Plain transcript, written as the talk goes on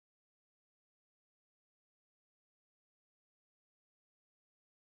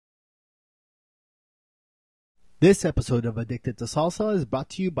This episode of Addicted to Salsa is brought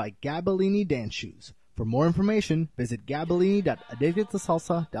to you by Gabellini Dance Shoes. For more information, visit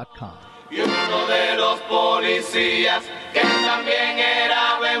gabellini.addictedtosalsa.com. Y uno de los policías que también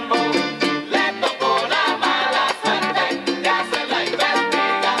era bembú le tocó la mala suerte de hacer la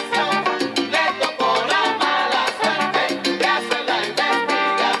investigación. Le tocó la mala suerte de hacer la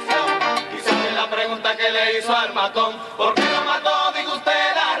investigación. Y sabe la pregunta que le hizo al matón, ¿por qué lo mató? Diga usted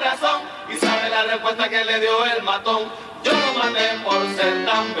la razón. Y sabe la respuesta que le dio el matón, yo lo maté por ser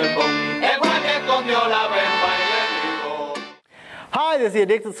tan bembón. El guardia escondió la bemba y le dijo. Hi, this is the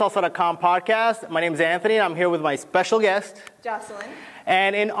AddictedToSalsa.com podcast. My name is Anthony, and I'm here with my special guest, Jocelyn.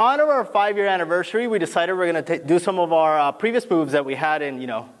 And in honor of our 5-year anniversary, we decided we're going to do some of our previous moves that we had in,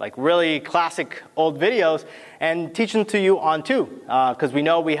 like really classic old videos, and teach them to you on two, because we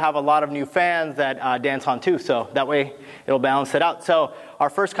know we have a lot of new fans that dance on two, so that way it'll balance it out. So our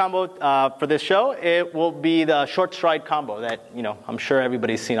first combo for this show, it will be the short stride combo that I'm sure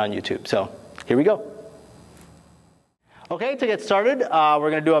everybody's seen on YouTube. So here we go. Okay, to get started, we're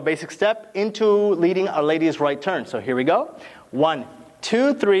going to do a basic step into leading a lady's right turn. So here we go. 1,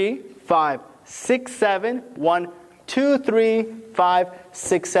 2, 3, 5, 6, 7. 1, 2, 3, 5,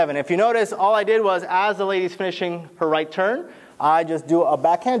 6, 7. If you notice, all I did was, as the lady's finishing her right turn, I just do a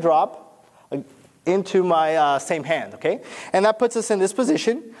backhand drop into my same hand, okay? And that puts us in this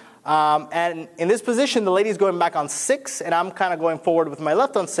position. And in this position, the lady's going back on 6, and I'm kind of going forward with my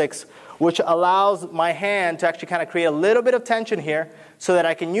left on 6, which allows my hand to actually kind of create a little bit of tension here so that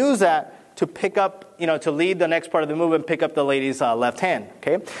I can use that to pick up, to lead the next part of the move and pick up the lady's left hand,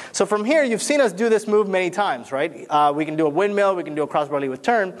 okay? So from here, you've seen us do this move many times, right? We can do a windmill, we can do a crossbar lead with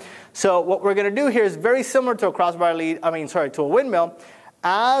turn. So what we're going to do here is very similar to a crossbar lead, to a windmill.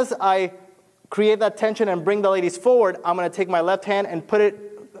 As I create that tension and bring the ladies forward, I'm going to take my left hand and put it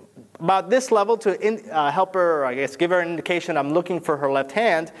about this level to help her, or I guess give her an indication I'm looking for her left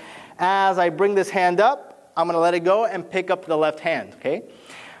hand. As I bring this hand up, I'm going to let it go and pick up the left hand, okay?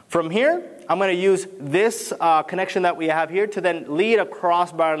 From here, I'm going to use this connection that we have here to then lead a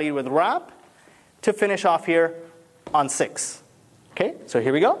crossbar lead with wrap to finish off here on 6. Okay, so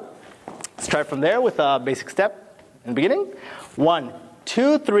here we go. Let's try from there with a basic step in the beginning. 1,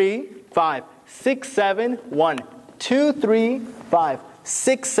 2, 3, 5, 6, 7. 1, 2, 3, 5,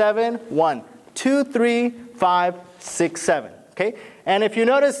 6, 7. 1, 2, 3, 5, 6, 7. Okay? And if you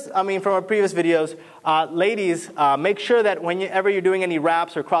notice, from our previous videos, ladies, make sure that whenever you're doing any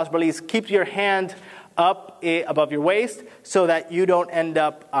wraps or crossbar leads, keep your hand up above your waist so that you don't end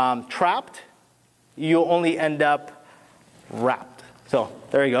up trapped. You only end up wrapped. So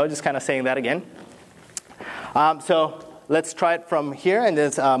there you go, just kind of saying that again. So let's try it from here and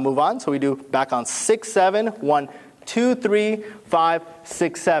then move on. So we do back on 6, 7. 1, 2, 3, 5,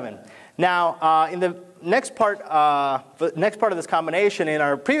 6, 7. Now, in the next part of this combination, in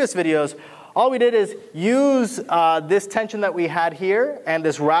our previous videos, all we did is use this tension that we had here and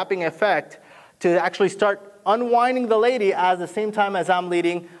this wrapping effect to actually start unwinding the lady at the same time as I'm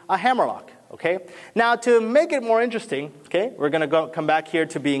leading a hammerlock. Okay. Now, to make it more interesting, okay, we're going to come back here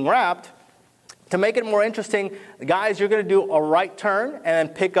to being wrapped. To make it more interesting, guys, you're going to do a right turn and then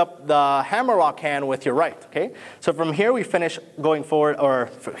pick up the hammerlock hand with your right, okay? So from here we finish going forward, or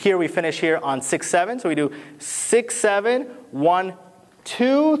here we finish here on 6, 7. So we do 6, 7, 1,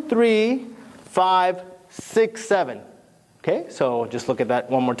 2, 3, 5, 6, 7. Okay, so just look at that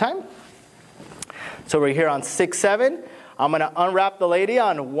one more time. So we're here on 6, 7. I'm going to unwrap the lady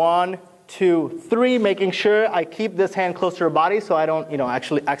on 1, 2, 3, making sure I keep this hand close to her body so I don't,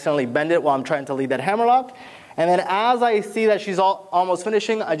 actually accidentally bend it while I'm trying to lead that hammerlock. And then as I see that she's almost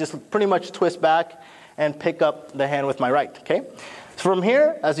finishing, I just pretty much twist back and pick up the hand with my right, okay? So from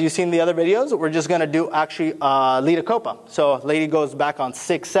here, as you've seen in the other videos, we're just going to do actually lead a copa. So lady goes back on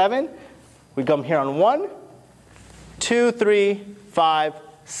 6, 7. We come here on 1, 2, 3, 5,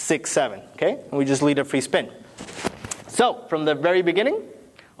 6, 7, okay? And we just lead a free spin. So from the very beginning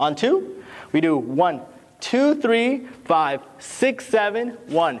on 2, we do 1, 2, 3, 5, 6, 7.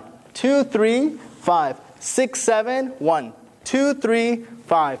 1, 2, 3, 5, 6, 7. 1, 2, 3,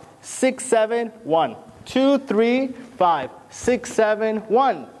 5, 6, 7. 1, 2, 3, 5, 6, 7.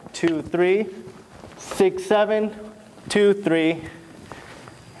 1, 2, 3, 6, 7. 2, 3.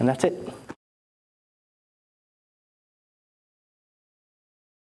 And that's it.